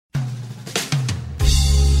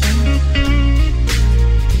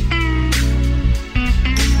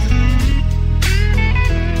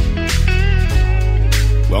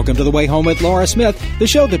Welcome to The Way Home with Laura Smith, the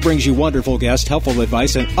show that brings you wonderful guests, helpful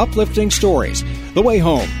advice, and uplifting stories. The Way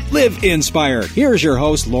Home. Live inspired. Here's your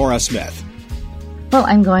host, Laura Smith. Well,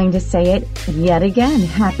 I'm going to say it yet again.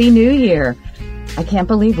 Happy New Year. I can't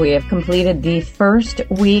believe we have completed the first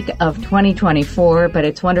week of 2024, but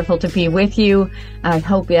it's wonderful to be with you. I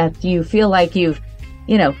hope that you feel like you've,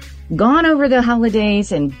 gone over the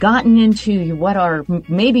holidays and gotten into what are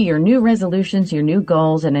maybe your new resolutions, your new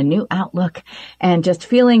goals, and a new outlook, and just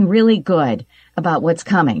feeling really good about what's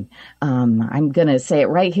coming. I'm going to say it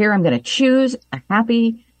right here. I'm going to choose a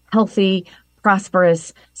happy, healthy,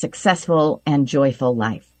 prosperous, successful, and joyful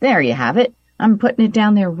life. There you have it. I'm putting it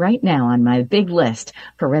down there right now on my big list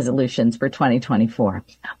for resolutions for 2024.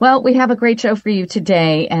 Well, we have a great show for you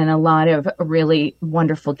today and a lot of really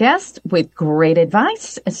wonderful guests with great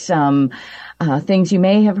advice, some things you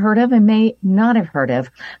may have heard of and may not have heard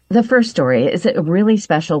of. The first story is a really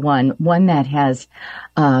special one that has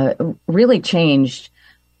really changed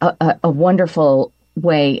a wonderful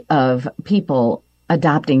way of people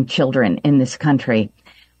adopting children in this country.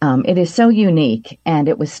 It is so unique, and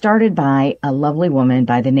it was started by a lovely woman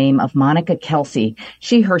by the name of Kelsey.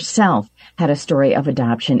 She herself had a story of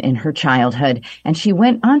adoption in her childhood, and she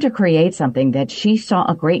went on to create something that she saw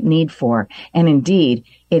a great need for, and indeed,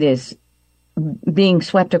 it is being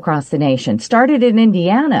swept across the nation. Started in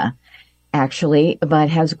Indiana, actually, but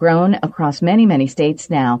has grown across many, many states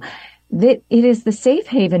now. It is the Safe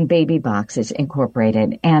Haven Baby Boxes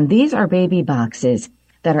Incorporated, and these are baby boxes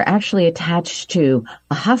that are actually attached to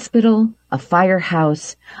a hospital, a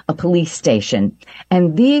firehouse, a police station.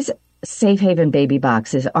 And these Safe Haven baby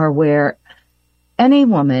boxes are where any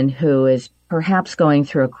woman who is perhaps going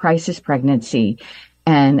through a crisis pregnancy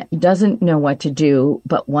and doesn't know what to do,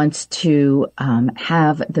 but wants to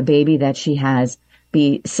have the baby that she has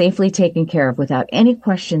be safely taken care of without any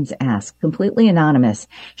questions asked, completely anonymous.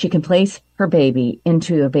 She can place her baby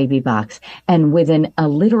into a baby box, and within a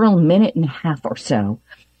literal minute and a half or so,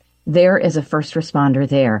 there is a first responder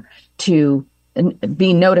there to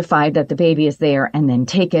be notified that the baby is there and then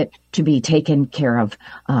take it to be taken care of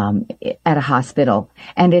at a hospital.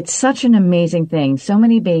 And it's such an amazing thing. So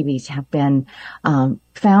many babies have been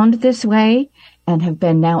found this way and have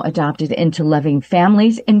been now adopted into loving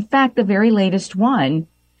families. In fact, the very latest one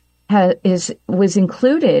was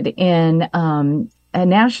included in a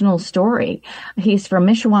national story. He's from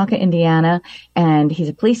Mishawaka, Indiana, and he's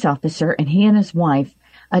a police officer, and he and his wife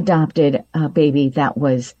adopted a baby that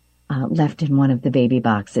was left in one of the baby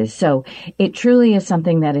boxes. So it truly is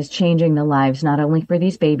something that is changing the lives, not only for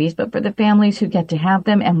these babies, but for the families who get to have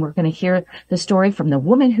them. And we're going to hear the story from the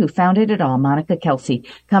woman who founded it all, Kelsey,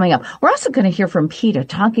 coming up. We're also going to hear from Peter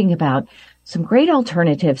talking about some great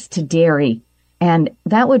alternatives to dairy. And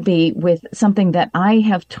that would be with something that I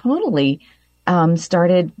have totally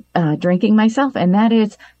started drinking myself, and that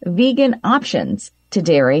is vegan options to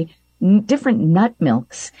dairy. Different nut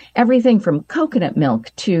milks, everything from coconut milk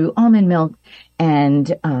to almond milk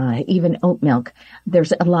and even oat milk.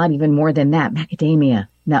 There's a lot even more than that, macadamia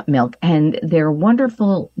nut milk. And they're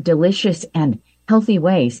wonderful, delicious, and healthy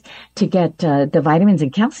ways to get the vitamins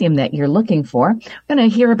and calcium that you're looking for. We're going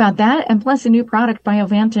to hear about that, and plus a new product,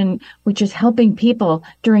 Biovantin, which is helping people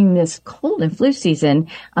during this cold and flu season.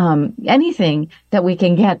 Anything that we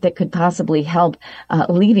can get that could possibly help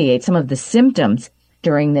alleviate some of the symptoms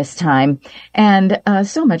during this time, and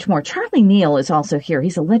so much more. Charlie Neal is also here.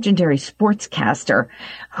 He's a legendary sportscaster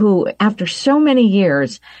who, after so many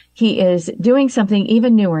years, he is doing something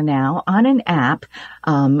even newer now on an app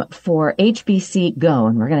for HBC Go,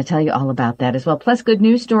 and we're going to tell you all about that as well. Plus, good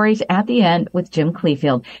news stories at the end with Jim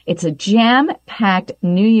Cleefield. It's a jam-packed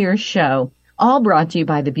New Year's show, all brought to you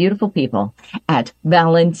by the beautiful people at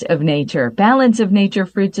Balance of Nature. Balance of Nature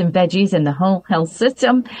fruits and veggies in the whole health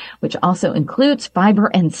system, which also includes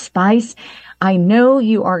fiber and spice. I know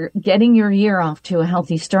you are getting your year off to a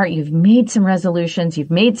healthy start. You've made some resolutions.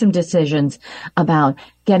 You've made some decisions about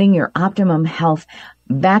getting your optimum health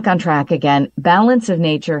back on track again. Balance of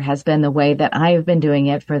Nature has been the way that I have been doing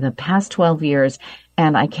it for the past 12 years.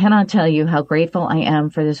 And I cannot tell you how grateful I am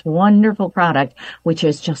for this wonderful product, which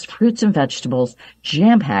is just fruits and vegetables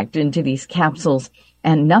jam-packed into these capsules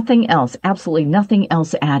and nothing else, absolutely nothing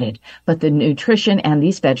else added but the nutrition and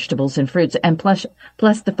these vegetables and fruits, and plus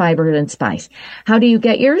the fiber and spice. How do you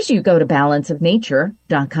get yours? You go to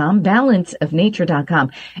balanceofnature.com,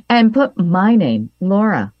 balanceofnature.com, and put my name,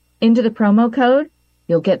 Laura, into the promo code.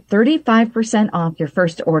 You'll get 35% off your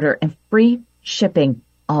first order and free shipping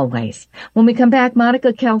always. When we come back,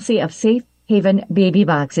 Kelsey of Safe Haven Baby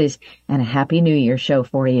Boxes and a Happy New Year show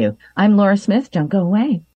for you. I'm Laura Smith. Don't go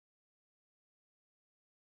away.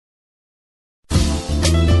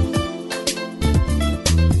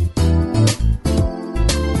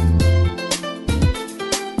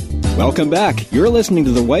 Welcome back. You're listening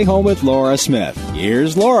to The Way Home with Laura Smith.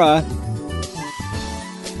 Here's Laura.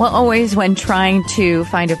 Well, always when trying to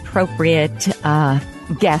find appropriate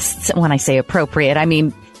guests, when I say appropriate, I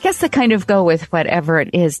mean guests that kind of go with whatever it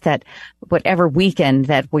is that, whatever weekend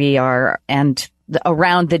that we are and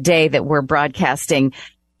around the day that we're broadcasting.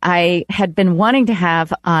 I had been wanting to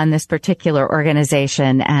have on this particular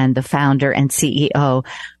organization and the founder and CEO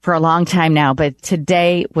for a long time now, but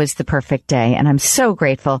today was the perfect day. And I'm so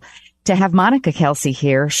grateful to have Monica Kelsey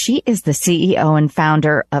here. She is the CEO and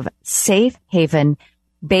founder of Safe Haven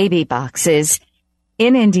Baby Boxes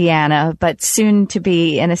in Indiana, but soon to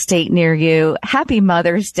be in a state near you. Happy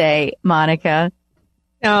Mother's Day, Monica.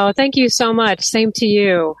 Oh, thank you so much. Same to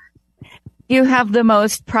you. You have the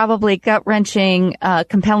most probably gut-wrenching,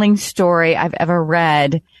 compelling story I've ever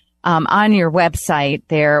read on your website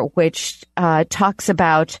there, which talks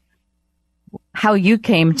about how you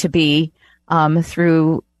came to be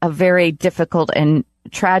through a very difficult and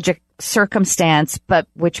tragic circumstance, but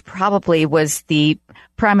which probably was the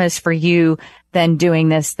premise for you then doing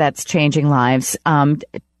this that's changing lives.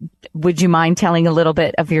 Would you mind telling a little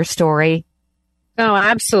bit of your story? Oh,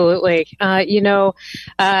 absolutely. I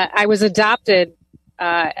was adopted.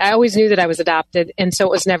 I always knew that I was adopted, and so it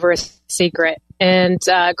was never a secret. And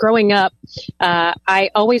growing up, I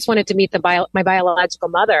always wanted to meet my biological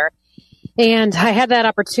mother. And I had that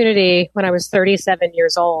opportunity when I was 37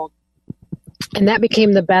 years old. And that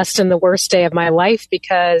became the best and the worst day of my life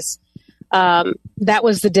because that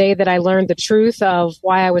was the day that I learned the truth of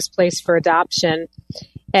why I was placed for adoption.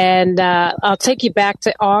 And I'll take you back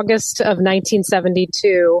to August of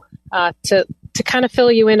 1972 to kind of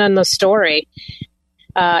fill you in on the story.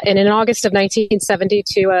 And in August of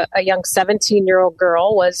 1972, a young 17-year-old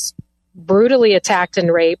girl was brutally attacked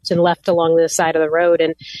and raped and left along the side of the road.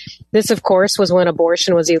 And this, of course, was when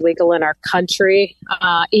abortion was illegal in our country,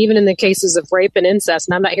 even in the cases of rape and incest.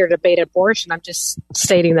 And I'm not here to debate abortion. I'm just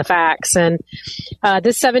stating the facts. And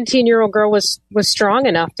this 17-year-old girl was strong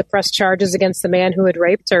enough to press charges against the man who had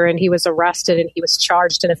raped her, and he was arrested and he was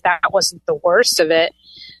charged. And if that wasn't the worst of it,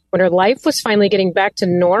 when her life was finally getting back to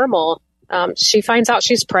normal, she finds out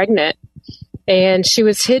she's pregnant. And she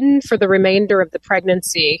was hidden for the remainder of the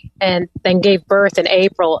pregnancy and then gave birth in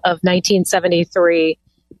April of 1973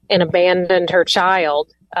 and abandoned her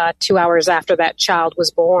child 2 hours after that child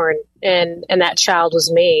was born. And that child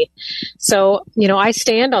was me. So, I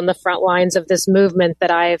stand on the front lines of this movement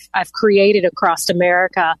that I've created across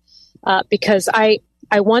America because I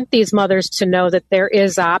want these mothers to know that there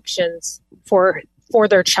is options for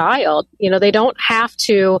their child. They don't have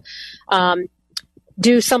to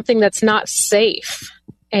do something that's not safe.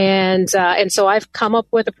 And so I've come up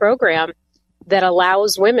with a program that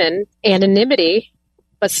allows women anonymity,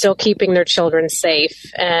 but still keeping their children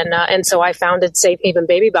safe. And so I founded Safe Haven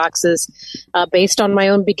Baby Boxes based on my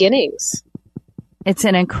own beginnings. It's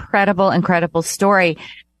an incredible story.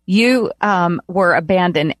 You were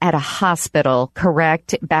abandoned at a hospital,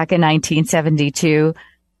 correct? Back in 1972?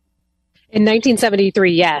 In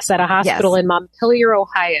 1973, yes, at a hospital in Montpelier,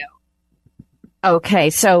 Ohio. Okay,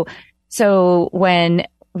 so when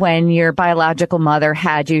your biological mother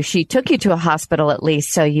had you, she took you to a hospital at least,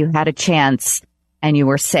 so you had a chance and you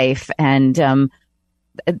were safe, and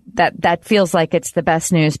that feels like it's the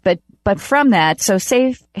best news. But from that, so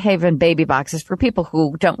Safe Haven Baby Boxes, for people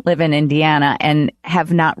who don't live in Indiana and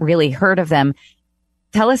have not really heard of them,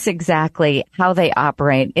 tell us exactly how they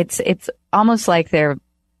operate. It's almost like they're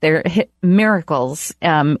miracles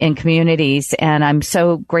in communities, and I'm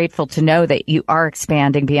so grateful to know that you are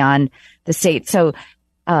expanding beyond the state. So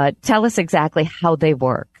tell us exactly how they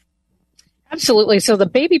work. Absolutely. So the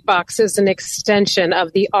baby box is an extension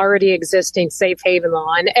of the already existing safe haven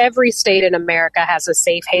law, and every state in America has a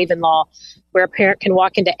safe haven law where a parent can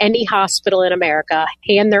walk into any hospital in America,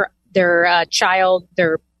 hand their child,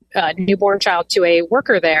 their newborn child, to a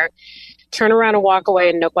worker there, turn around and walk away,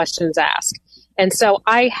 and no questions asked. And so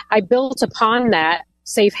I built upon that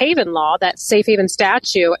safe haven law, that safe haven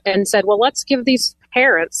statute, and said, well, let's give these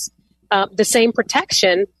parents the same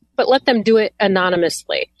protection, but let them do it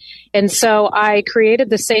anonymously. And so I created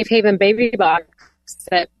the Safe Haven Baby Box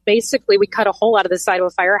that basically we cut a hole out of the side of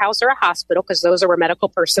a firehouse or a hospital, because those are where medical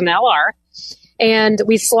personnel are. And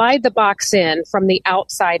we slide the box in from the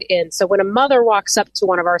outside in. So when a mother walks up to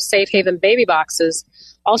one of our Safe Haven Baby Boxes,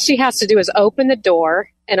 all she has to do is open the door.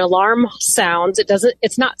 An alarm sounds.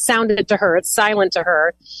 It's not sounded to her. It's silent to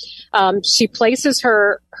her. She places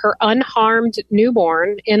her unharmed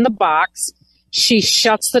newborn in the box. She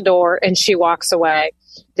shuts the door and she walks away.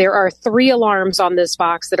 There are 3 alarms on this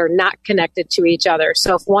box that are not connected to each other.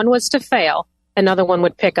 So if one was to fail, another one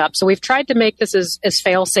would pick up. So we've tried to make this as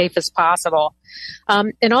fail-safe as possible.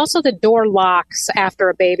 And also the door locks after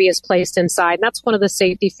a baby is placed inside. And that's one of the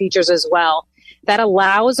safety features as well. That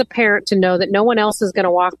allows a parent to know that no one else is going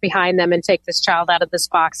to walk behind them and take this child out of this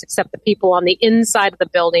box except the people on the inside of the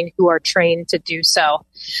building who are trained to do so.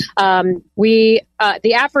 The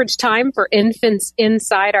average time for infants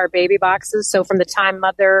inside our baby boxes, so from the time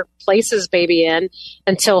mother places baby in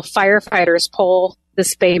until firefighters pull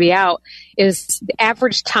this baby out, is the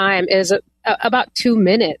average time is about 2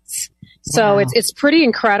 minutes. So Wow. it's pretty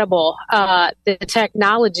incredible, the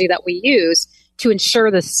technology that we use to ensure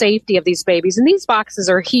the safety of these babies. And these boxes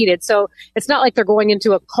are heated. So it's not like they're going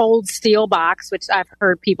into a cold steel box, which I've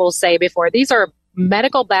heard people say before. These are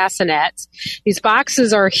medical bassinets. These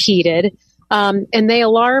boxes are heated, and they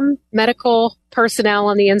alarm medical personnel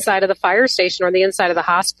on the inside of the fire station or the inside of the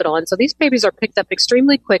hospital. And so these babies are picked up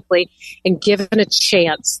extremely quickly and given a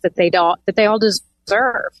chance that they all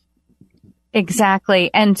deserve. Exactly.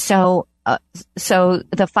 And so the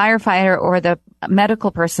firefighter or the medical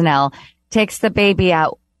personnel takes the baby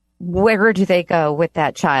out. Where do they go with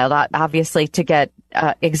that child? Obviously to get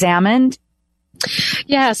examined.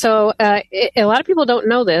 Yeah. So a lot of people don't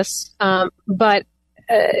know this, but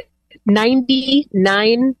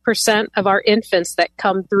 99% of our infants that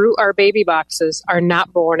come through our baby boxes are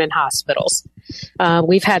not born in hospitals.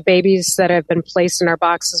 We've had babies that have been placed in our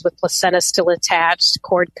boxes with placenta still attached,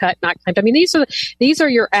 cord cut, not clamped. I mean, these are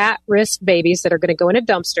your at-risk babies that are going to go in a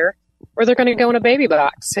dumpster, or they're going to go in a baby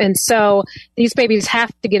box. And so these babies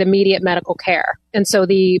have to get immediate medical care. And so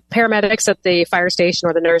the paramedics at the fire station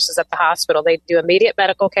or the nurses at the hospital, they do immediate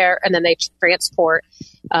medical care, and then they transport,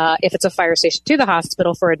 if it's a fire station, to the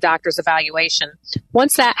hospital for a doctor's evaluation.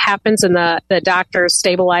 Once that happens and the doctors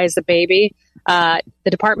stabilize the baby, the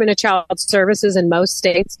Department of Child Services in most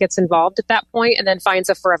states gets involved at that point and then finds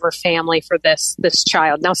a forever family for this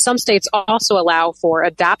child. Now, some states also allow for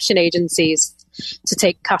adoption agencies to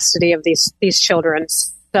take custody of these children.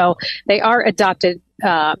 So they are adopted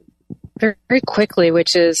very, very quickly,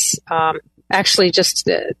 which is actually just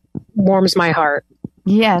warms my heart.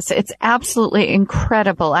 Yes, it's absolutely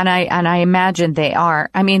incredible. And I imagine they are.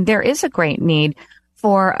 I mean, there is a great need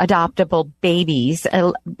for adoptable babies.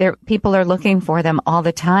 People are looking for them all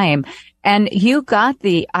the time. And you got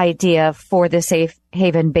the idea for the Safe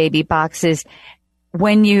Haven baby boxes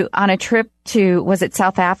when you, on a trip to, was it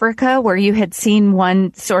South Africa, where you had seen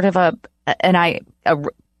one sort of a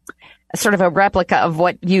replica of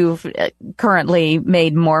what you've currently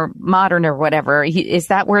made more modern or whatever. Is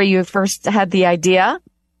that where you first had the idea?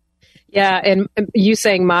 Yeah. And you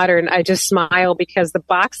saying modern, I just smile because the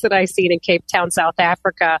box that I seen in Cape Town, South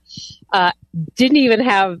Africa, didn't even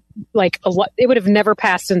have it would have never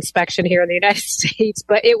passed inspection here in the United States,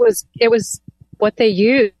 but it was what they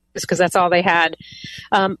used, because that's all they had.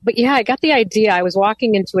 But yeah, I got the idea. I was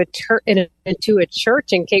walking into a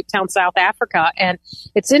church in Cape Town, South Africa, and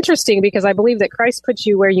it's interesting because I believe that Christ puts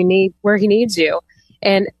you where He needs you,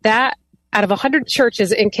 and that out of 100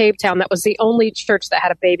 churches in Cape Town, that was the only church that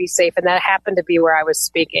had a baby safe, and that happened to be where I was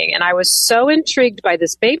speaking. And I was so intrigued by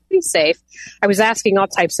this baby safe. I was asking all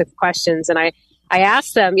types of questions, and I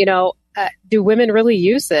asked them, do women really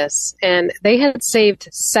use this? And they had saved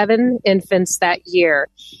 7 infants that year.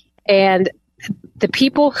 And the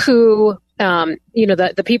people who,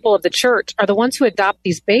 the people of the church are the ones who adopt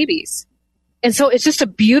these babies. And so it's just a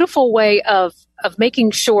beautiful way of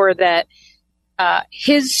making sure that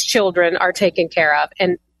his children are taken care of.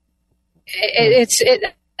 And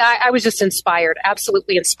I was just inspired,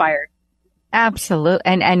 absolutely inspired. Absolutely.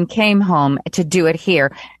 And came home to do it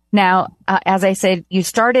here. Now, as I said, you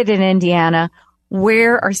started in Indiana.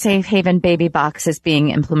 Where are Safe Haven baby boxes being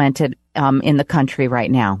implemented in the country right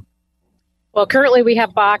now? Well, currently we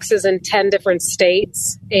have boxes in 10 different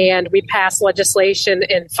states, and we passed legislation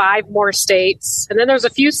in 5 more states. And then there's a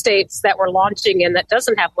few states that we're launching in that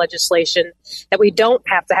doesn't have legislation, that we don't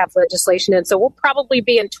have to have legislation in. So we'll probably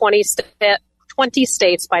be in 20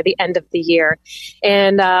 states by the end of the year.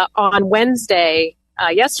 And on Wednesday,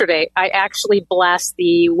 yesterday, I actually blessed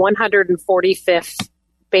the 145th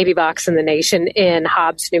baby box in the nation in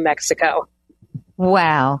Hobbs, New Mexico.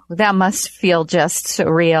 Wow, that must feel just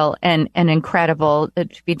surreal and incredible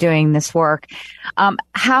to be doing this work.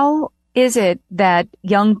 How is it that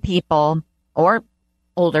young people or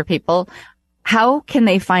older people, how can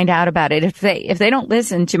they find out about it if they don't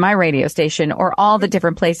listen to my radio station or all the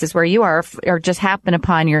different places where you are, or just happen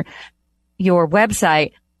upon your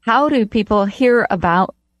website? How do people hear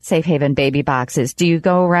about Safe Haven baby boxes? Do you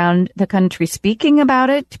go around the country speaking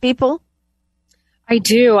about it to people? I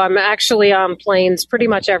do. I'm actually on planes pretty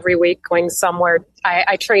much every week going somewhere.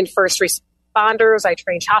 I train first responders. I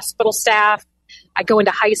train hospital staff. I go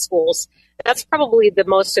into high schools. That's probably the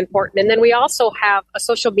most important. And then we also have a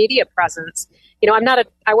social media presence. You know,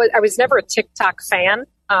 I was never a TikTok fan,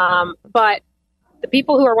 but the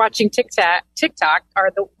people who are watching TikTok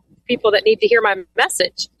are the people that need to hear my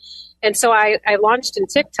message. And so I launched in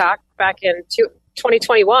TikTok back in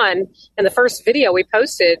 2021, and the first video we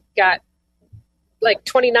posted got like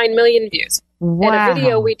 29 million views. Wow. And a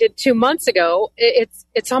video we did 2 months ago,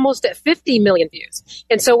 it's almost at 50 million views.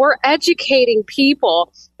 And so we're educating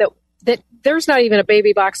people that there's not even a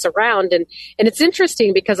baby box around. And it's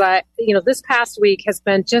interesting because this past week has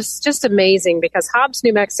been just amazing because Hobbs,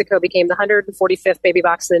 New Mexico became the 145th baby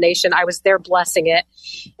box in the nation. I was there blessing it.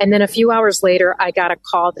 And then a few hours later, I got a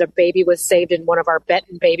call that a baby was saved in one of our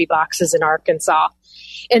Benton baby boxes in Arkansas.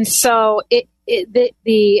 And so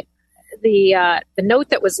the note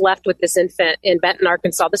that was left with this infant in Benton,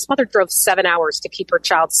 Arkansas, this mother drove 7 hours to keep her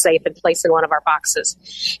child safe and placed in one of our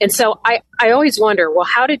boxes. And so I always wonder, well,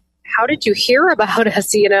 how did you hear about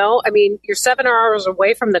us? You know, I mean, you're 7 hours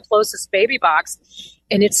away from the closest baby box,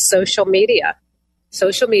 and it's social media.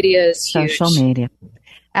 Social media is huge. Social media.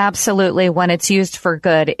 Absolutely. When it's used for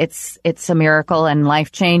good, it's a miracle and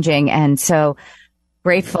life-changing. And so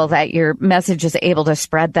grateful that your message is able to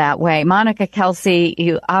spread that way. Monica Kelsey,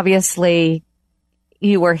 you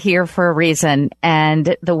were here for a reason,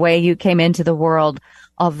 and the way you came into the world,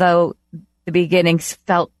 although the beginnings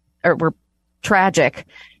were tragic,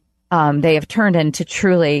 they have turned into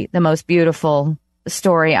truly the most beautiful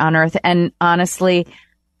story on earth. And honestly,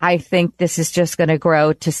 I think this is just going to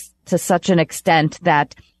grow to such an extent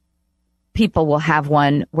that people will have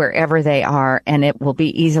one wherever they are, and it will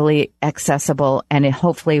be easily accessible, and it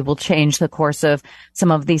hopefully will change the course of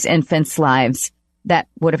some of these infants' lives that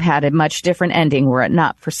would have had a much different ending were it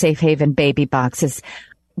not for Safe Haven baby boxes.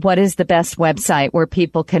 What is the best website where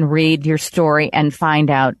people can read your story and find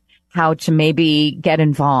out how to maybe get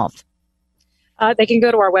involved? They can go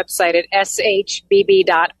to our website at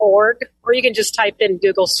shbb.org, or you can just type in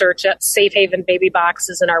Google search at Safe Haven Baby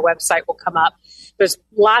Boxes, and our website will come up. There's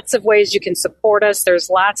lots of ways you can support us. There's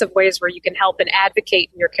lots of ways where you can help and advocate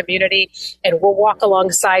in your community, and we'll walk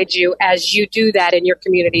alongside you as you do that in your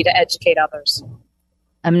community to educate others.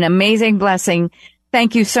 An amazing blessing.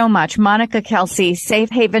 Thank you so much. Monica Kelsey, Safe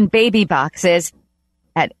Haven Baby Boxes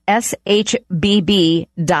at shbb.org.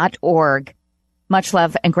 Much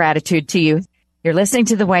love and gratitude to you. You're listening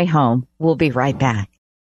to The Way Home. We'll be right back.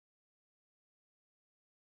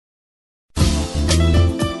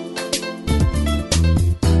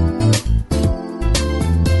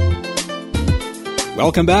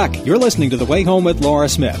 Welcome back. You're listening to The Way Home with Laura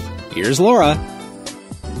Smith. Here's Laura.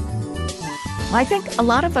 I think a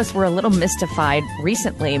lot of us were a little mystified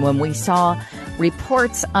recently when we saw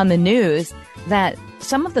reports on the news that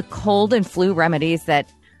some of the cold and flu remedies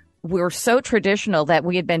that were so traditional that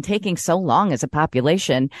we had been taking so long as a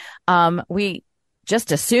population, we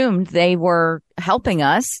just assumed they were helping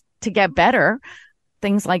us to get better.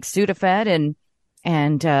 Things like Sudafed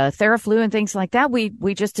and Theraflu and things like that. We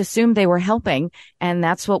just assumed they were helping, and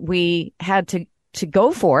that's what we had to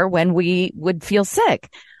go for when we would feel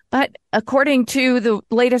sick. But according to the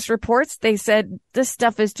latest reports, they said this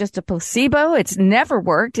stuff is just a placebo. It's never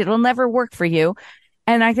worked. It'll never work for you.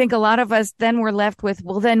 And I think a lot of us then were left with,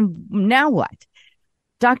 well, then now what?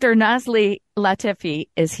 Dr. Nazli Latifi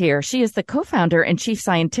is here. She is the co-founder and chief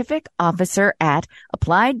scientific officer at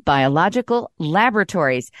Applied Biological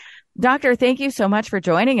Laboratories. Doctor, thank you so much for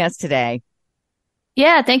joining us today.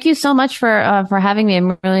 Yeah, thank you so much for having me.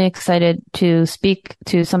 I'm really excited to speak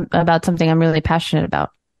to about something I'm really passionate about.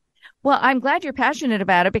 Well, I'm glad you're passionate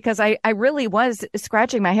about it because I really was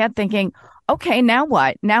scratching my head thinking, okay, now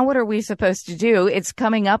what? Now what are we supposed to do? It's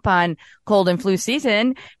coming up on cold and flu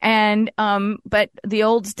season, and but the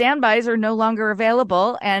old standbys are no longer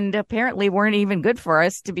available and apparently weren't even good for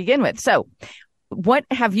us to begin with. So what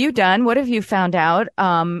have you done? What have you found out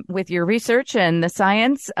with your research and the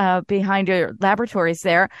science behind your laboratories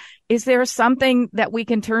there? Is there something that we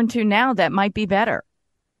can turn to now that might be better?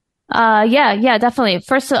 Yeah, definitely.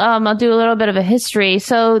 First, I'll do a little bit of a history.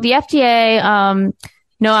 So the FDA,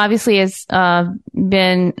 obviously has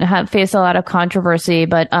faced a lot of controversy,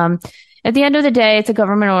 but at the end of the day, it's a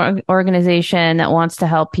government organization that wants to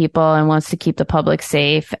help people and wants to keep the public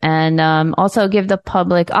safe and also give the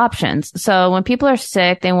public options. So when people are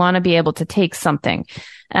sick, they want to be able to take something.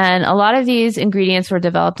 And a lot of these ingredients were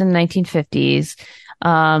developed in the 1950s,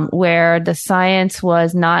 where the science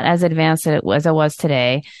was not as advanced as it was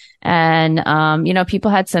today. And,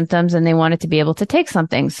 people had symptoms and they wanted to be able to take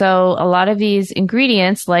something. So a lot of these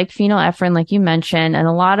ingredients like phenylephrine, like you mentioned, and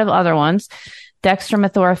a lot of other ones,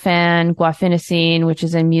 dextromethorphan, guaifenesin, which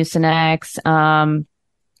is in Mucinex,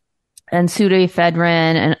 and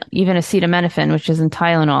pseudoephedrine, and even acetaminophen, which is in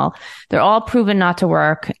Tylenol. They're all proven not to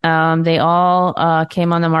work. They all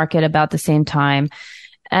came on the market about the same time.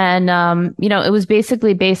 And, it was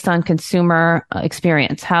basically based on consumer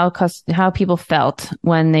experience, how people felt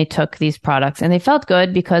when they took these products. And they felt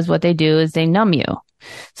good because what they do is they numb you.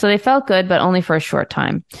 So they felt good, but only for a short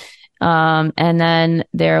time. And then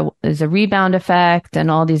there is a rebound effect and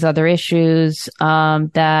all these other issues,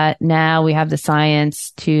 that now we have the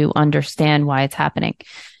science to understand why it's happening.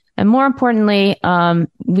 And more importantly,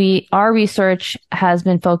 our research has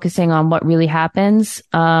been focusing on what really happens.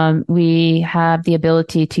 We have the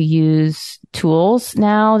ability to use tools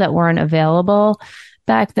now that weren't available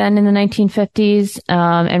back then in the 1950s.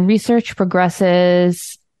 And research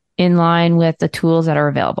progresses in line with the tools that are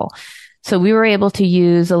available. So we were able to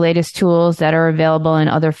use the latest tools that are available in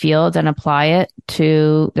other fields and apply it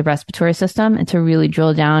to the respiratory system and to really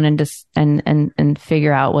drill down and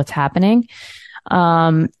figure out what's happening.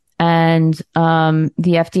 And the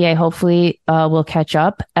FDA hopefully will catch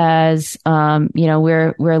up as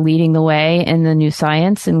we're leading the way in the new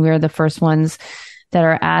science, and we're the first ones that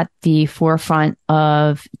are at the forefront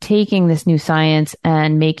of taking this new science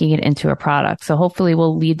and making it into a product. So hopefully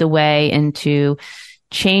we'll lead the way into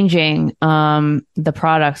changing the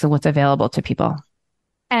products and what's available to people.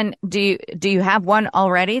 And do you have one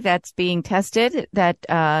already that's being tested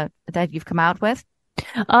that you've come out with?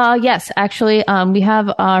 Yes, actually, we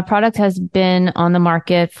have our product has been on the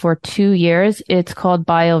market for 2 years. It's called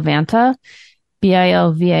Biovanta,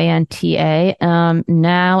 Biovanta.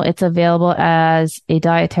 Now it's available as a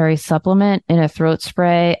dietary supplement in a throat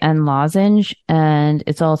spray and lozenge, and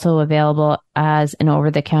it's also available as an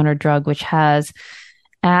over-the-counter drug, which has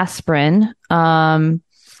aspirin,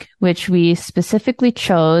 which we specifically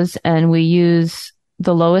chose, and we use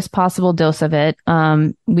the lowest possible dose of it.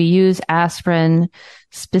 We use aspirin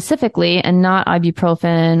specifically and not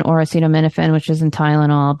ibuprofen or acetaminophen, which is in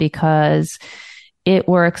Tylenol, because it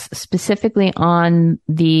works specifically on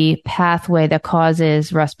the pathway that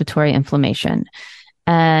causes respiratory inflammation.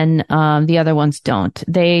 And the other ones don't.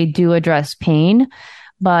 They do address pain,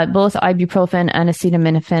 but both ibuprofen and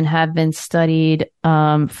acetaminophen have been studied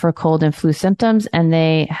for cold and flu symptoms, and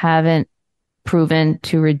they haven't proven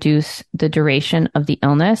to reduce the duration of the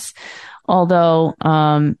illness. Although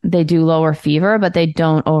they do lower fever, but they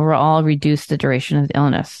don't overall reduce the duration of the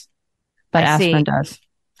illness. But aspirin does.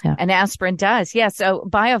 Yeah. And aspirin does. Yeah. So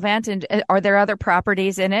Biovant, are there other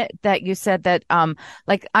properties in it that you said that,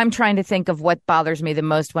 like I'm trying to think of what bothers me the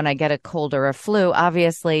most when I get a cold or a flu.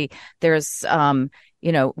 Obviously there's,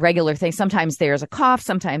 regular things. Sometimes there's a cough.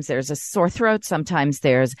 Sometimes there's a sore throat. Sometimes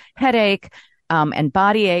there's headache, and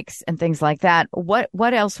body aches and things like that.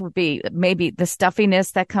 What else would be maybe the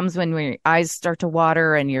stuffiness that comes when your eyes start to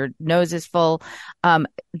water and your nose is full?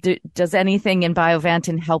 Does anything in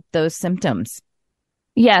Biovantin help those symptoms?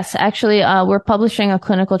 Yes, actually, we're publishing a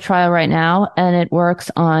clinical trial right now, and it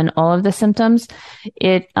works on all of the symptoms.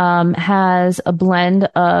 It has a blend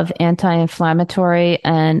of anti-inflammatory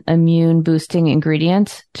and immune boosting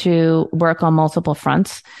ingredients to work on multiple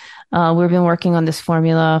fronts. We've been working on this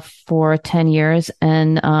formula for 10 years,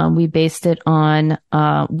 and we based it on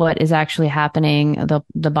what is actually happening,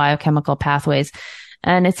 the biochemical pathways.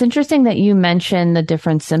 And it's interesting that you mentioned the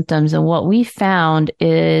different symptoms. And what we found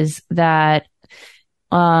is that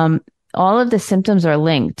all of the symptoms are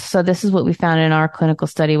linked. So this is what we found in our clinical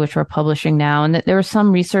study, which we're publishing now. And there was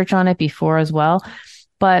some research on it before as well.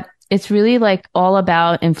 But it's really like all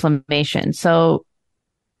about inflammation. So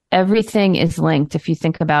everything is linked. If you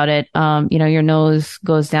think about it, your nose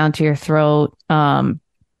goes down to your throat,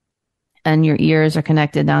 and your ears are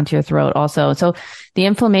connected down to your throat also. So the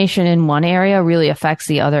inflammation in one area really affects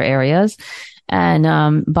the other areas. And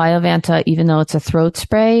Biovanta, even though it's a throat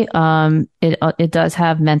spray, it does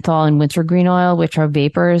have menthol and wintergreen oil, which are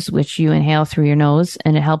vapors, which you inhale through your nose,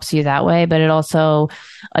 and it helps you that way. But it also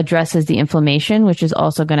addresses the inflammation, which is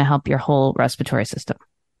also going to help your whole respiratory system.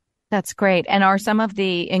 That's great. And are some of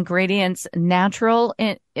the ingredients natural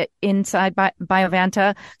inside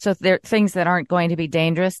Biovanta? So they're things that aren't going to be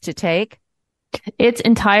dangerous to take? It's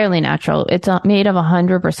entirely natural. It's made of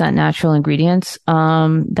 100% natural ingredients.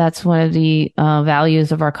 That's one of the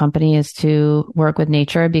values of our company, is to work with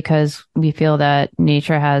nature, because we feel that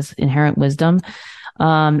nature has inherent wisdom.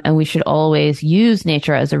 And we should always use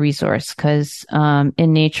nature as a resource, because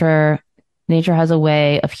in nature has a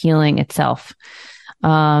way of healing itself.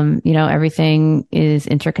 Everything is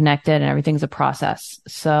interconnected and everything's a process.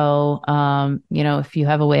 So, if you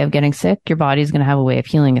have a way of getting sick, your body's going to have a way of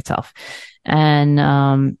healing itself.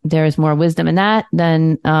 and there is more wisdom in that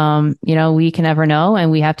than we can ever know,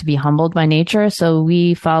 and we have to be humbled by nature. So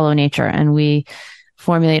we follow nature and we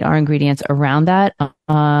formulate our ingredients around that.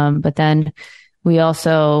 But then we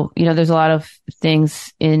also, there's a lot of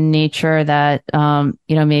things in nature that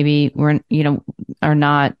maybe are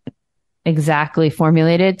not exactly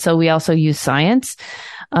formulated. So we also use science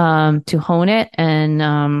to hone it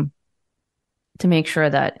and to make sure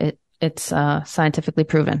that it's scientifically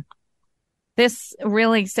proven. This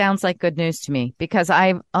really sounds like good news to me, because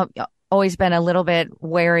I've always been a little bit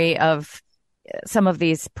wary of some of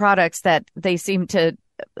these products that they say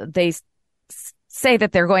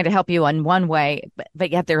that they're going to help you in one way,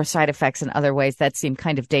 but yet there are side effects in other ways that seem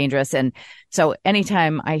kind of dangerous. And so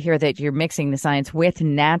anytime I hear that you're mixing the science with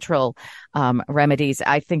natural remedies,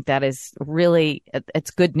 I think that is really,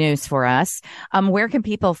 it's good news for us. Where can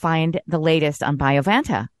people find the latest on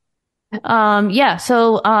Biovanta?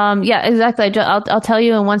 Exactly. I'll tell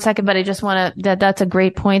you in 1 second, but I just want to, that's a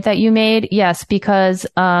great point that you made. Yes, because,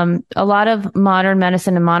 a lot of modern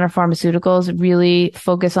medicine and modern pharmaceuticals really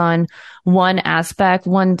focus on one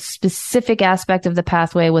specific aspect of the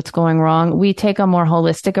pathway, what's going wrong. We take a more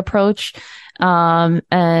holistic approach,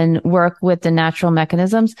 and work with the natural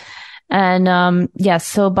mechanisms. And, yes,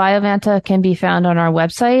 so Biovanta can be found on our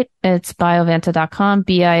website. It's biovanta.com,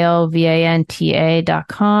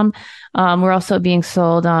 biovanta.com. We're also being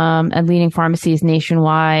sold, at leading pharmacies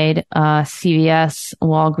nationwide, CVS,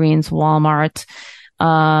 Walgreens, Walmart,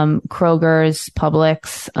 Kroger's,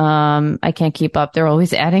 Publix. I can't keep up. They're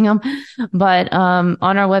always adding them. But, on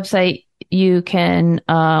our website, you can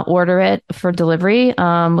order it for delivery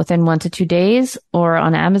within 1 to 2 days, or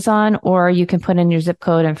on Amazon, or you can put in your zip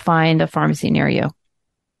code and find a pharmacy near you.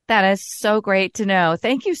 That is so great to know.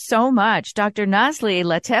 Thank you so much, Dr. Nazli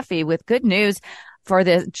Latefi, with good news for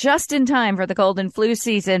the just in time for the cold and flu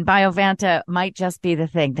season. Biovanta might just be the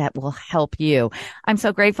thing that will help you. I'm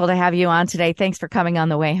so grateful to have you on today. Thanks for coming on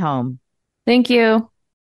the way home. Thank you.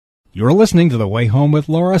 You're listening to The Way Home with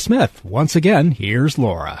Laura Smith. Once again, here's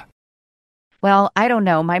Laura. Well, I don't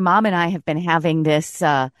know. My mom and I have been having this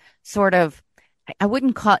sort of, I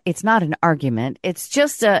wouldn't call it's not an argument. It's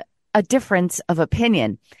just a difference of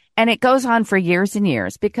opinion. And it goes on for years and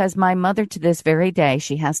years, because my mother, to this very day,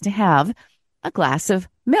 she has to have a glass of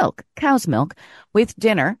milk, cow's milk, with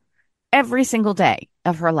dinner every single day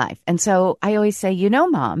of her life. And so I always say,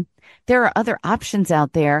 Mom, there are other options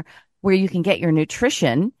out there where you can get your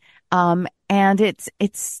nutrition. And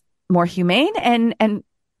it's more humane, and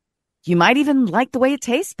you might even like the way it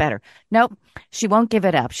tastes better. Nope, she won't give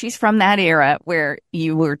it up. She's from that era where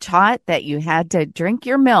you were taught that you had to drink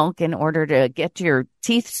your milk in order to get your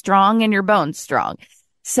teeth strong and your bones strong.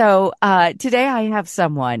 So today I have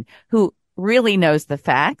someone who really knows the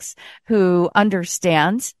facts, who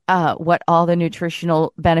understands what all the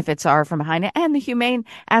nutritional benefits are from behind it, and the humane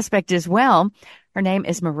aspect as well. Her name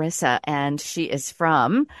is Marissa, and she is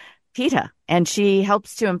from PETA, and she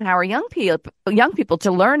helps to empower young people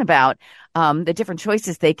to learn about the different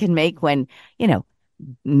choices they can make when,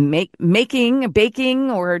 making,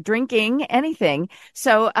 baking, or drinking anything.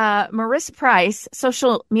 So, Marissa Price,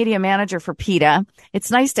 social media manager for PETA, it's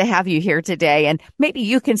nice to have you here today, and maybe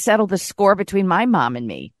you can settle the score between my mom and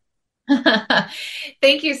me.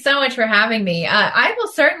 Thank you so much for having me. I will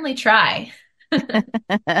certainly try.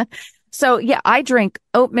 So, yeah, I drink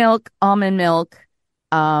oat milk, almond milk,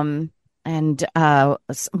 and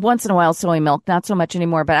once in a while soy milk, not so much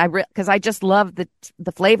anymore, but because I just love the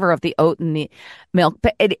flavor of the oat and the milk,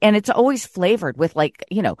 and it's always flavored with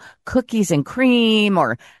cookies and cream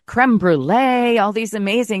or creme brulee, all these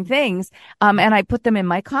amazing things, and I put them in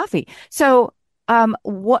my coffee. So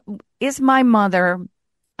what is my mother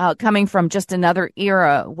coming from just another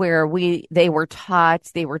era where they were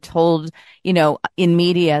told, in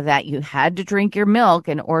media that you had to drink your milk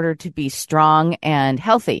in order to be strong and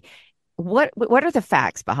healthy. What are the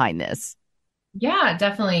facts behind this? Yeah,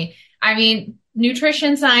 definitely. I mean,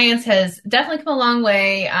 nutrition science has definitely come a long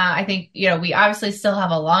way. I think, we obviously still have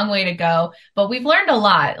a long way to go, but we've learned a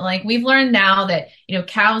lot. Like, we've learned now that,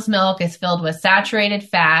 cow's milk is filled with saturated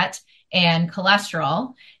fat and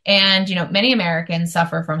cholesterol. And, many Americans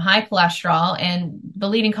suffer from high cholesterol, and the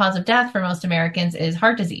leading cause of death for most Americans is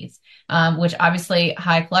heart disease, which obviously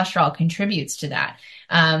high cholesterol contributes to that.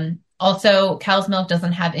 Also, cow's milk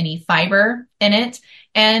doesn't have any fiber in it,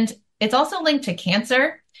 and it's also linked to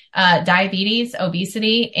cancer, diabetes,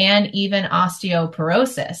 obesity, and even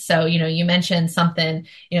osteoporosis. So, you mentioned something,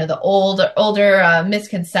 the older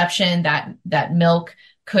misconception that milk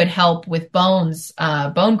could help with bone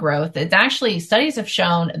growth. It's actually, studies have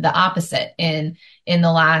shown the opposite in in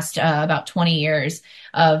the last about 20 years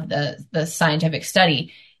of the scientific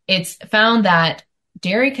study. It's found that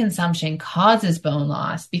dairy consumption causes bone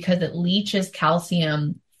loss because it leaches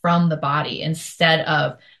calcium from the body instead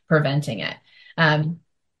of preventing it.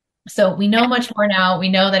 So we know much more now. We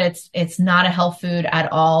know that it's not a health food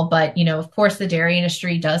at all, but of course, the dairy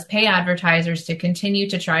industry does pay advertisers to continue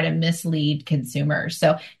to try to mislead consumers.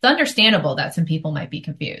 So it's understandable that some people might be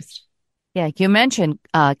confused. Yeah, you mentioned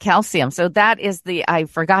calcium. So I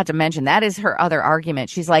forgot to mention, that is her other argument.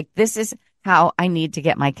 She's like, this is how I need to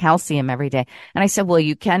get my calcium every day. And I said, well,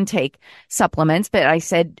 you can take supplements, but I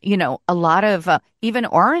said, a lot of even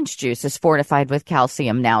orange juice is fortified with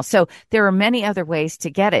calcium now. So there are many other ways to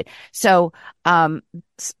get it. So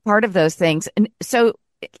part of those things. And so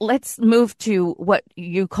let's move to what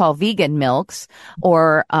you call vegan milks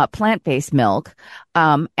or plant-based milk.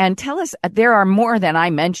 And tell us, there are more than I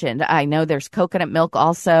mentioned. I know there's coconut milk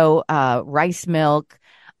also, rice milk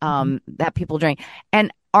that people drink.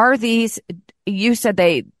 And are these, you said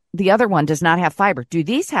the other one does not have fiber. Do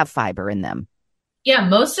these have fiber in them? Yeah,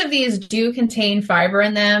 most of these do contain fiber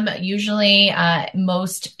in them. Usually,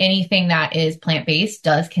 most anything that is plant-based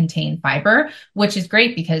does contain fiber, which is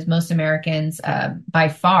great because most Americans, by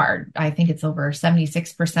far, I think it's over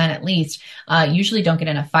 76% at least, usually don't get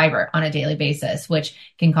enough fiber on a daily basis, which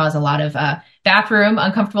can cause a lot of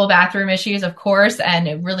uncomfortable bathroom issues, of course, and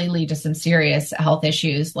it really lead to some serious health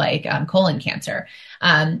issues like colon cancer.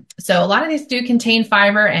 So a lot of these do contain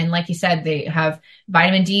fiber, and like you said, they have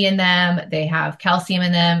vitamin D in them, they have calcium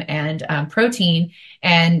in them, and protein.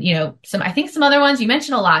 And I think some other ones you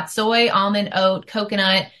mentioned a lot: soy, almond, oat,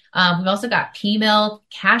 coconut. We've also got pea milk,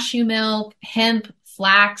 cashew milk, hemp,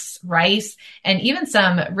 flax, rice, and even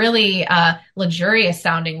some really luxurious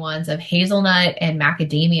sounding ones of hazelnut and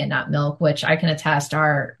macadamia nut milk, which I can attest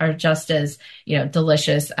are just as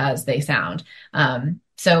delicious as they sound.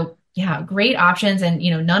 So yeah, great options. And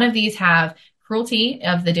none of these have cruelty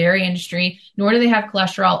of the dairy industry, nor do they have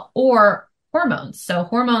cholesterol or hormones. So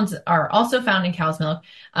hormones are also found in cow's milk.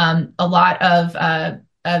 A lot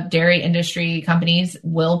of dairy industry companies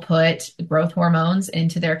will put growth hormones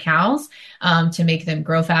into their cows to make them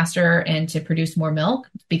grow faster and to produce more milk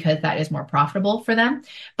because that is more profitable for them.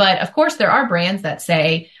 But of course, there are brands that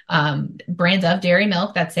say, brands of dairy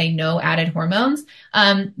milk that say no added hormones.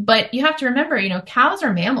 But you have to remember, cows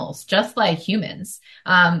are mammals, just like humans.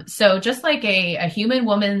 So just like a human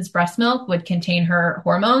woman's breast milk would contain her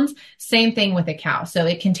hormones, same thing with a cow. So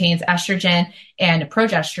it contains estrogen and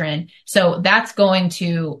progesterone. So that's going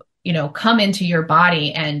to, come into your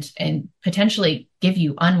body and potentially give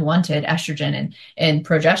you unwanted estrogen and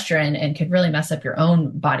progesterone and could really mess up your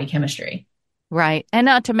own body chemistry. Right. And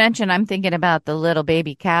not to mention, I'm thinking about the little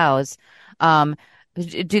baby cows. Do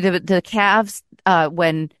the calves,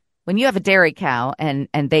 when you have a dairy cow and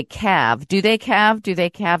they calve, do they calve? Do they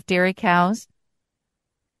calve dairy cows?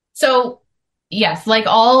 So yes, like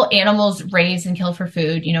all animals raised and killed for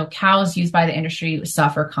food, cows used by the industry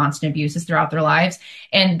suffer constant abuses throughout their lives.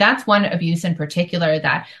 And that's one abuse in particular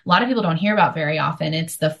that a lot of people don't hear about very often.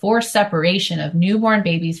 It's the forced separation of newborn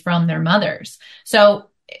babies from their mothers. So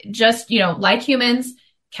just, like humans,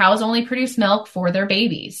 cows only produce milk for their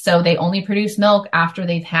babies. So they only produce milk after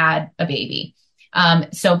they've had a baby.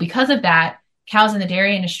 So because of that, cows in the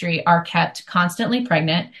dairy industry are kept constantly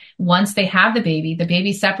pregnant. Once they have the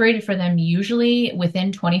baby's separated for them usually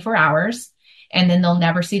within 24 hours, and then they'll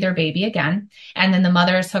never see their baby again. And then the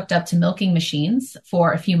mother is hooked up to milking machines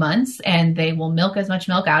for a few months, and they will milk as much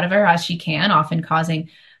milk out of her as she can, often causing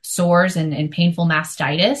sores and painful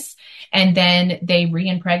mastitis. And then they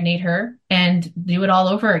re-impregnate her and do it all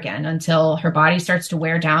over again until her body starts to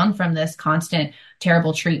wear down from this constant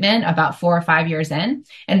terrible treatment about 4 or 5 years in.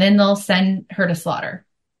 And then they'll send her to slaughter,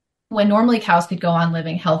 when normally cows could go on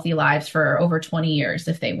living healthy lives for over 20 years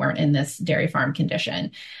if they weren't in this dairy farm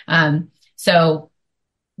condition. So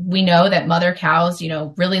we know that mother cows,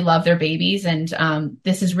 really love their babies. And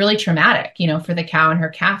this is really traumatic, for the cow and her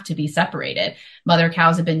calf to be separated. Mother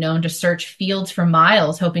cows have been known to search fields for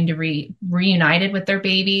miles, hoping to reunited with their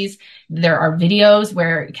babies. There are videos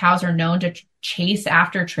where cows are known to chase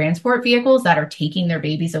after transport vehicles that are taking their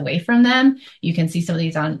babies away from them. You can see some of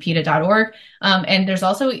these on PETA.org. And there's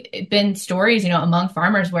also been stories, among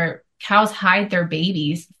farmers where cows hide their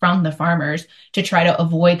babies from the farmers to try to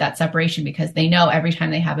avoid that separation because they know every time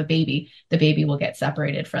they have a baby, the baby will get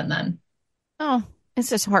separated from them. Oh, it's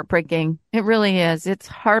just heartbreaking. It really is. It's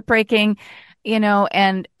heartbreaking,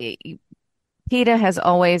 and PETA has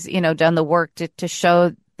always, done the work to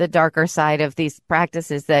show the darker side of these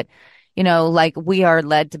practices that, like we are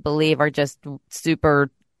led to believe are just super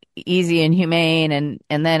easy and humane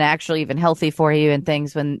and then actually even healthy for you and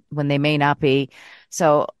things when they may not be.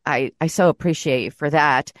 So I so appreciate you for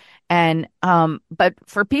that. And but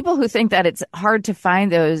for people who think that it's hard to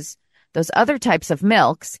find those other types of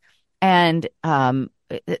milks, and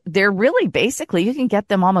they're really basically, you can get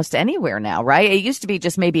them almost anywhere now, right? It used to be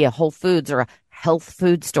just maybe a Whole Foods or a health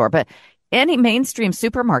food store, but any mainstream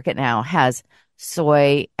supermarket now has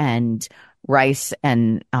soy and rice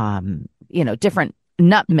and different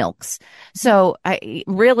nut milks. So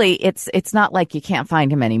it's not like you can't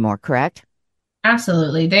find them anymore, correct?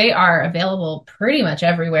 Absolutely. They are available pretty much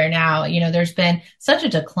everywhere now. There's been such a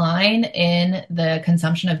decline in the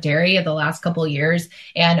consumption of dairy in the last couple of years,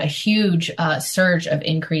 and a huge surge of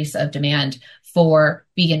increase of demand for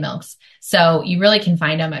vegan milks. So you really can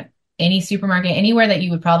find them at any supermarket, anywhere that you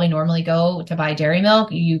would probably normally go to buy dairy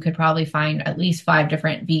milk. You could probably find at least 5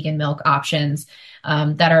 different vegan milk options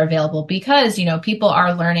that are available, because, people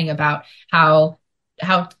are learning about how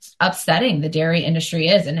upsetting the dairy industry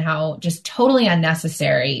is, and how just totally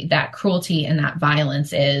unnecessary that cruelty and that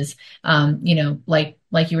violence is.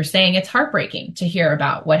 Like you were saying, it's heartbreaking to hear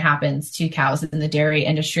about what happens to cows in the dairy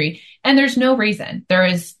industry. And there's no reason. There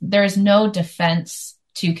is no defense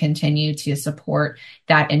to continue to support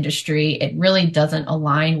that industry. It really doesn't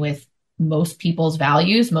align with most people's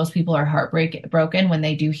values. Most people are broken when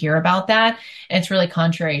they do hear about that. And it's really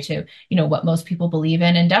contrary to, what most people believe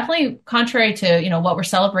in, and definitely contrary to, what we're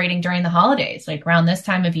celebrating during the holidays. Like around this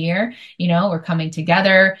time of year, we're coming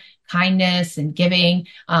together, kindness and giving.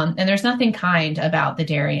 And there's nothing kind about the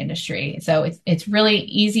dairy industry. So it's really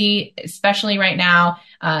easy, especially right now,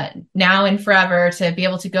 now and forever, to be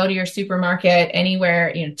able to go to your supermarket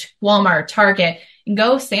anywhere, Walmart, Target, and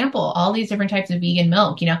go sample all these different types of vegan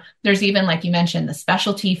milk. There's even, like you mentioned, the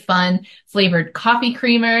specialty fun flavored coffee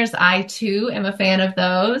creamers. I too am a fan of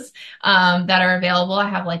those that are available. I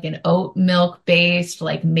have like an oat milk based,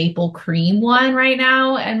 like maple cream one right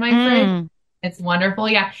now in my fridge. It's wonderful.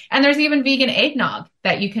 Yeah. And there's even vegan eggnog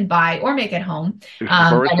that you can buy or make at home.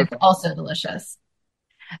 And it's also delicious.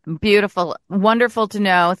 Beautiful. Wonderful to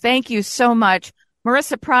know. Thank you so much.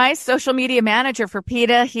 Marissa Price, social media manager for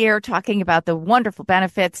PETA, here talking about the wonderful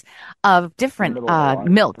benefits of different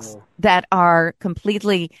milks that are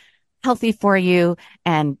completely healthy for you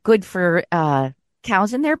and good for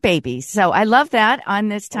cows and their babies. So I love that on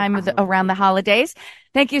this time around the holidays.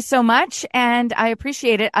 Thank you so much, and I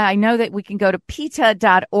appreciate it. I know that we can go to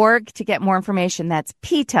PETA.org to get more information. That's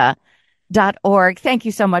PETA.org. Thank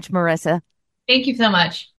you so much, Marissa. Thank you so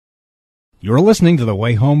much. You're listening to The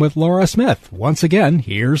Way Home with Laura Smith. Once again,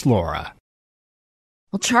 here's Laura.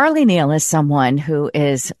 Well, Charlie Neal is someone who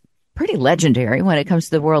is pretty legendary when it comes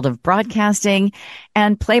to the world of broadcasting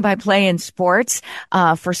and play-by-play in sports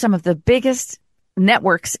for some of the biggest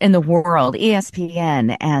networks in the world,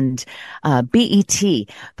 ESPN and BET.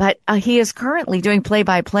 But he is currently doing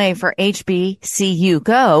play-by-play for HBCU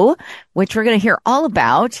Go, which we're going to hear all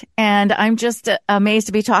about. And I'm just amazed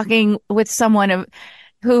to be talking with someone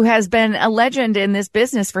who has been a legend in this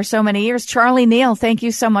business for so many years. Charlie Neal, thank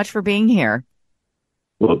you so much for being here.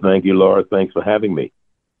 Well, thank you, Laura. Thanks for having me.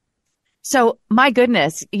 So, my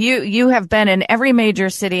goodness, you have been in every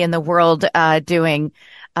major city in the world doing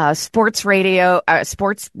sports radio,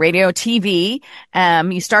 TV.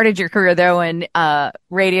 You started your career, though, in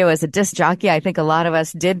radio as a disc jockey. I think a lot of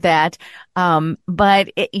us did that.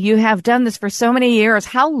 But you have done this for so many years.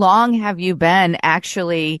 How long have you been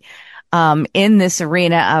actually in this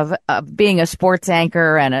arena of being a sports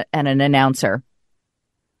anchor and an announcer?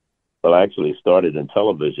 Well, I actually started in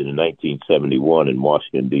television in 1971 in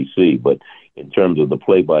Washington, D.C., but in terms of the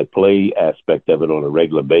play-by-play aspect of it on a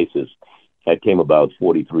regular basis, that came about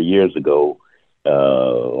 43 years ago,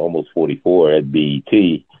 almost 44 at BET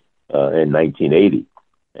in 1980.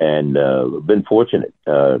 And I've been fortunate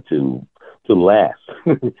to last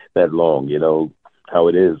that long. How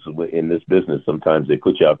it is in this business. Sometimes they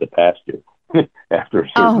put you out to pasture after a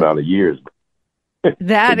certain amount of years.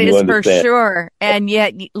 That is for sure. And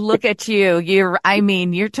yet, look at you. You're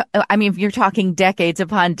talking decades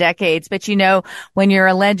upon decades. But when you're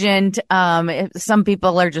a legend, some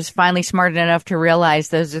people are just finally smart enough to realize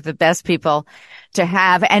those are the best people to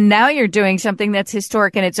have. And now you're doing something that's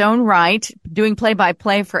historic in its own right, doing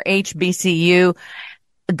play-by-play for HBCU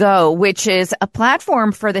Go, which is a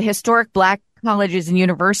platform for the historic Black colleges and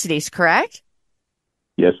universities, correct?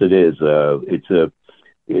 Yes, it is.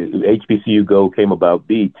 HBCU Go came about.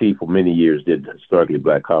 BET for many years did historically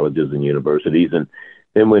Black colleges and universities, and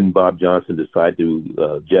then when Bob Johnson decided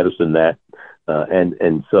to jettison that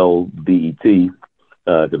and sell BET to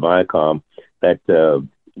Viacom,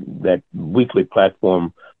 that weekly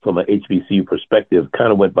platform from an HBCU perspective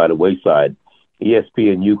kind of went by the wayside.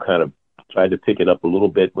 ESPNU kind of tried to pick it up a little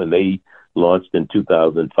bit when they launched in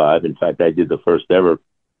 2005. In fact, I did the first ever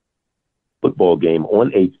football game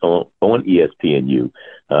on ESPNU,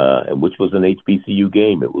 which was an HBCU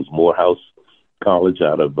game. It was Morehouse College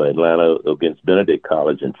out of Atlanta against Benedict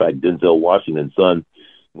College. In fact, Denzel Washington's son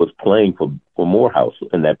was playing for Morehouse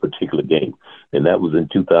in that particular game, and that was in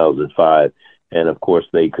 2005. And of course,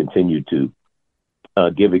 they continued to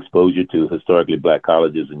give exposure to historically black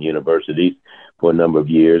colleges and universities for a number of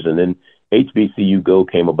years. And then HBCU Go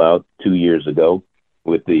came about 2 years ago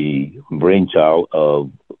with the brainchild of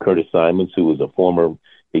Curtis Simons, who was a former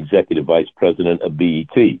executive vice president of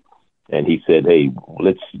BET. And he said, hey,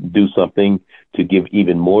 let's do something to give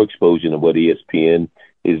even more exposure to what ESPN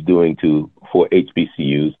is doing for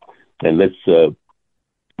HBCUs. And let's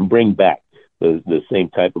bring back the same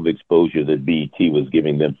type of exposure that BET was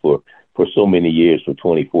giving them for so many years, for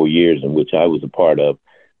 24 years, in which I was a part of.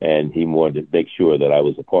 And he wanted to make sure that I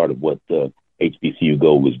was a part of what HBCU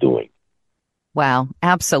Go was doing. Wow,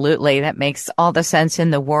 absolutely. That makes all the sense in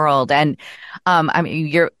the world. And I mean,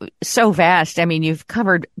 you're so vast. I mean, you've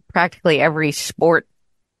covered practically every sport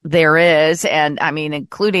there is, and I mean,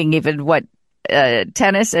 including even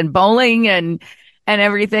tennis and bowling and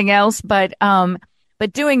everything else. But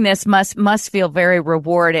doing this must feel very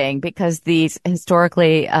rewarding, because these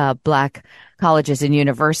historically black colleges and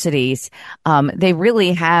universities, they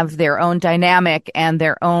really have their own dynamic and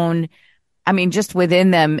their own, I mean, just within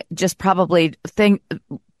them, just probably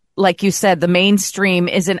like you said, the mainstream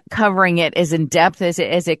isn't covering it as in depth as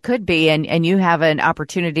it could be. And you have an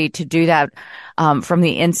opportunity to do that, from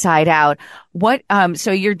the inside out.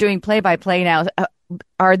 So you're doing play by play now.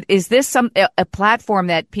 Is this a platform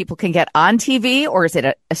that people can get on TV, or is it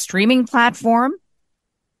a streaming platform?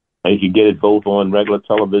 You can get it both on regular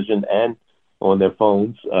television and on their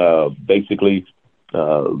phones. Basically,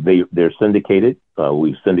 they're syndicated.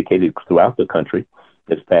 We've syndicated throughout the country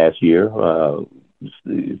this past year.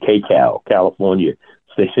 KCAL, California,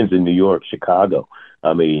 stations in New York, Chicago.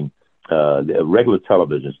 I mean, the regular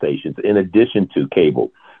television stations, in addition to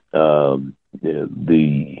cable. The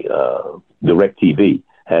DirecTV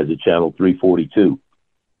has a channel 342.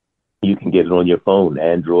 You can get it on your phone,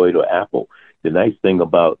 Android or Apple. The nice thing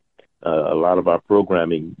about a lot of our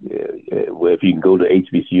programming, if you can go to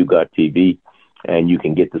hbcu.tv and you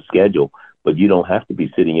can get the schedule, but you don't have to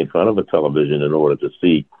be sitting in front of a television in order to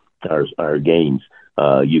see our games.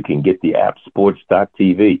 You can get the app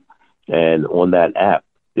sports.tv, and on that app,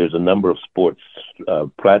 there's a number of sports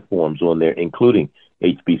platforms on there, including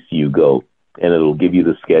HBCU Go, and it'll give you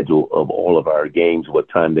the schedule of all of our games, what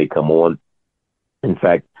time they come on. In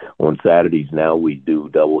fact, on Saturdays now, we do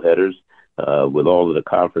doubleheaders with all of the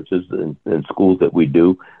conferences and schools that we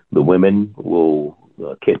do. The women will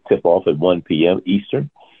tip off at 1 p.m. Eastern,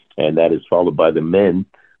 and that is followed by the men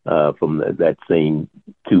from that same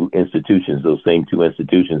two institutions,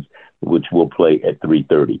 which will play at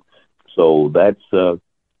 3:30. So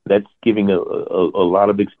that's giving a lot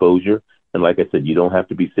of exposure. And like I said, you don't have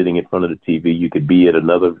to be sitting in front of the TV. You could be at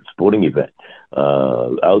another sporting event,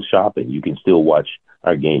 out shopping. You can still watch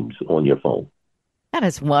our games on your phone. That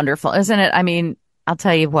is wonderful, isn't it? I mean, I'll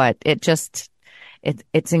tell you what,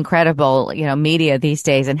 it's incredible, media these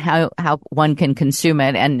days, and how one can consume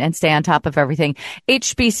it and stay on top of everything.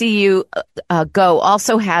 HBCU Go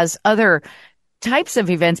also has other types of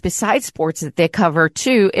events besides sports that they cover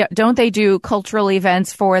too. Don't they do cultural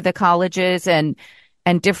events for the colleges and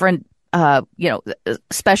different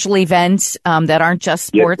special events that aren't just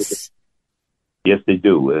sports? Yes, they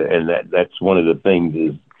do. And that's one of the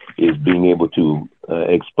things is being able to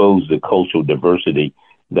expose the cultural diversity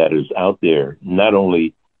that is out there, not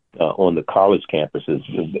only on the college campuses,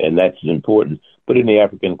 and that's important, but in the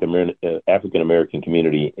African American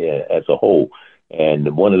community as a whole.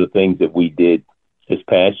 And one of the things that we did this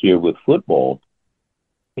past year with football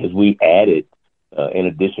is we added, in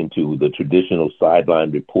addition to the traditional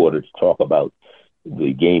sideline reporter to talk about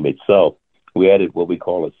the game itself, we added what we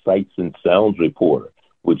call a sights and sounds reporter,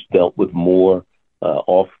 which dealt with more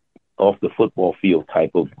off the football field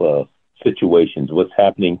type of situations, what's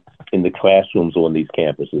happening in the classrooms on these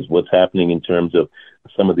campuses, what's happening in terms of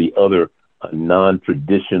some of the other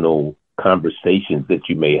non-traditional conversations that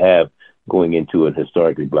you may have going into a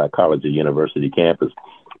historically black college or university campus,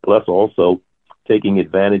 plus also taking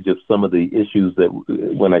advantage of some of the issues that,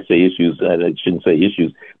 when I say issues, and I shouldn't say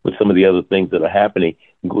issues, but some of the other things that are happening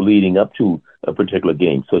leading up to a particular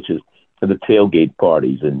game, such as the tailgate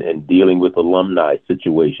parties and dealing with alumni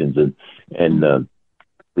situations and the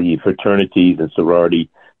fraternities and sorority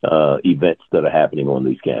events that are happening on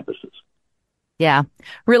these campuses. Yeah,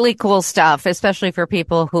 really cool stuff, especially for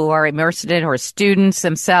people who are immersed in it or students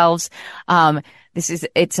themselves.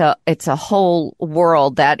 It's a whole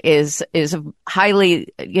world that is highly,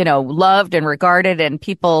 loved and regarded, and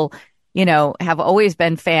people, have always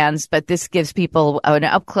been fans, but this gives people an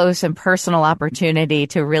up close and personal opportunity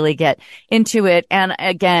to really get into it. And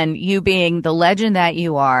again, you being the legend that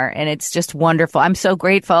you are, and it's just wonderful. I'm so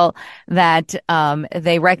grateful that,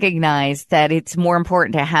 they recognize that it's more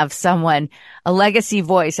important to have someone, a legacy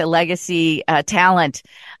voice, a legacy, talent,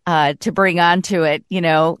 to bring onto it.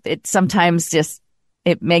 It sometimes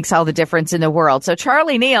it makes all the difference in the world. So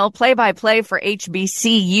Charlie Neal, play-by-play for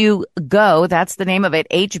HBCU Go. That's the name of it,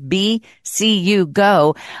 HBCU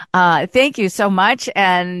Go. Thank you so much,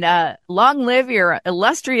 and long live your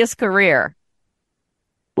illustrious career.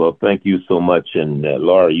 Well, thank you so much. And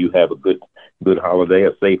Laura, you have a good holiday,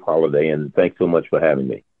 a safe holiday, and thanks so much for having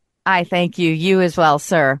me. I thank you. You as well,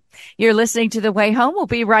 sir. You're listening to The Way Home. We'll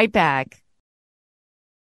be right back.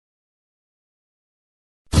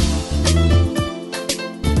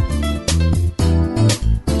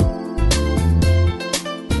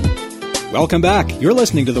 Welcome back. You're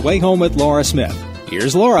listening to The Way Home with Laura Smith.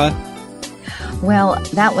 Here's Laura. Well,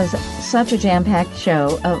 that was such a jam-packed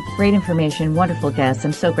show of great information, wonderful guests.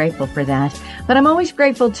 I'm so grateful for that. But I'm always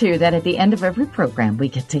grateful, too, that at the end of every program, we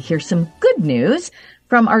get to hear some good news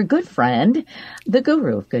from our good friend, the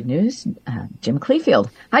guru of good news, Jim Cleefield.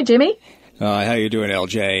 Hi, Jimmy. How you doing,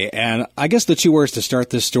 LJ? And I guess the two words to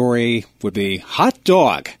start this story would be hot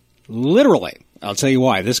dog. Literally. I'll tell you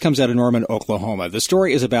why. This comes out of Norman, Oklahoma. The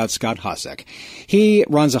story is about Scott Hossack. He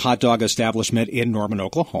runs a hot dog establishment in Norman,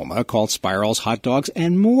 Oklahoma called Spiral's Hot Dogs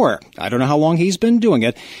and More. I don't know how long he's been doing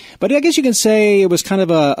it, but I guess you can say it was kind of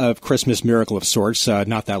a Christmas miracle of sorts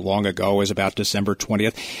not that long ago. It was about December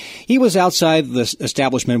 20th. He was outside the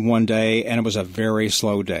establishment one day, and it was a very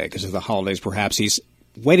slow day because of the holidays. Perhaps he's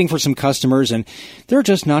waiting for some customers, and they're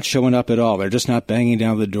just not showing up at all. They're just not banging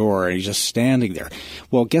down the door, and he's just standing there.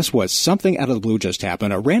 Well, guess what? Something out of the blue just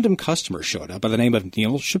happened. A random customer showed up by the name of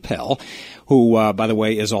Neil Chappelle, who, by the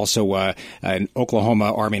way, is also an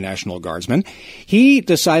Oklahoma Army National Guardsman. He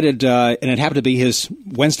decided, and it happened to be his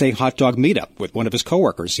Wednesday hot dog meetup with one of his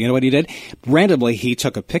coworkers. You know what he did? Randomly, he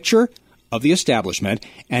took a picture of the establishment,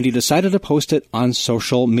 and he decided to post it on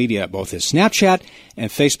social media, both his Snapchat and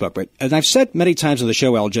Facebook. But as I've said many times on the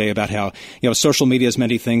show, LJ, about how, social media is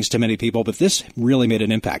many things to many people, but this really made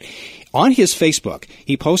an impact. On his Facebook,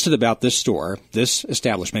 he posted about this store, this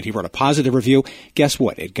establishment. He wrote a positive review. Guess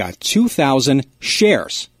what? It got 2,000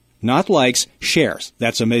 shares. Not likes, shares.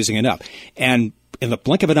 That's amazing enough. And in the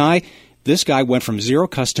blink of an eye, this guy went from 0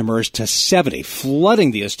 customers to 70,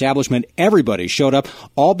 flooding the establishment. Everybody showed up,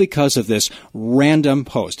 all because of this random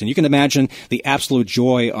post. And you can imagine the absolute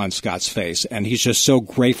joy on Scott's face, and he's just so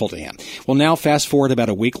grateful to him. Well, now fast forward about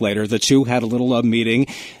a week later, the two had a little meeting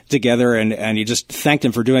together, and he just thanked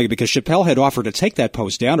him for doing it because Chappelle had offered to take that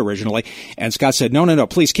post down originally, and Scott said, no,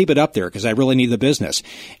 please keep it up there because I really need the business.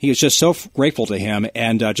 He was just so grateful to him,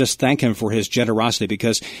 and just thank him for his generosity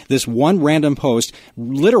because this one random post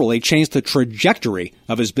literally changed the trajectory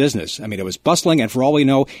of his business. I mean, it was bustling, and for all we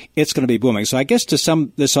know, it's going to be booming. So I guess to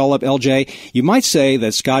sum this all up, LJ, you might say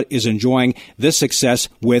that Scott is enjoying this success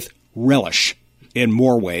with relish in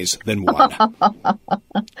more ways than one.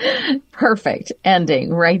 Perfect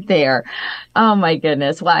ending right there. Oh my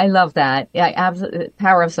goodness. Well, I love that. Absolutely.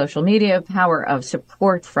 Power of social media, power of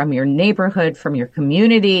support from your neighborhood, from your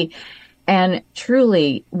community, and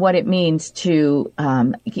truly what it means to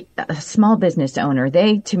a small business owner.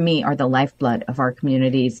 They, to me, are the lifeblood of our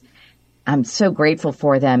communities. I'm so grateful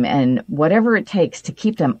for them, and whatever it takes to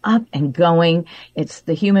keep them up and going, it's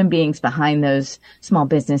the human beings behind those small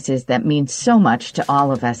businesses that mean so much to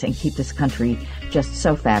all of us and keep this country just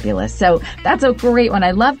so fabulous. So that's a great one.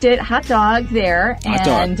 I loved it. Hot dog there.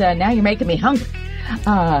 And now you're making me hungry.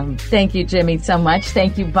 Thank you, Jimmy, so much.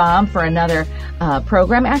 Thank you, Bob, for another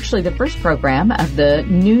program, actually the first program of the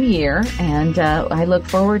new year. And I look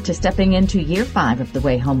forward to stepping into year 5 of The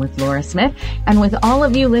Way Home with Laura Smith. And with all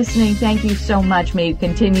of you listening, thank you so much. May you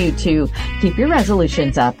continue to keep your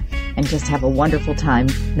resolutions up and just have a wonderful time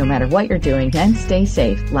no matter what you're doing, and stay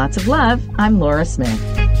safe. Lots of love. I'm Laura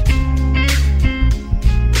Smith.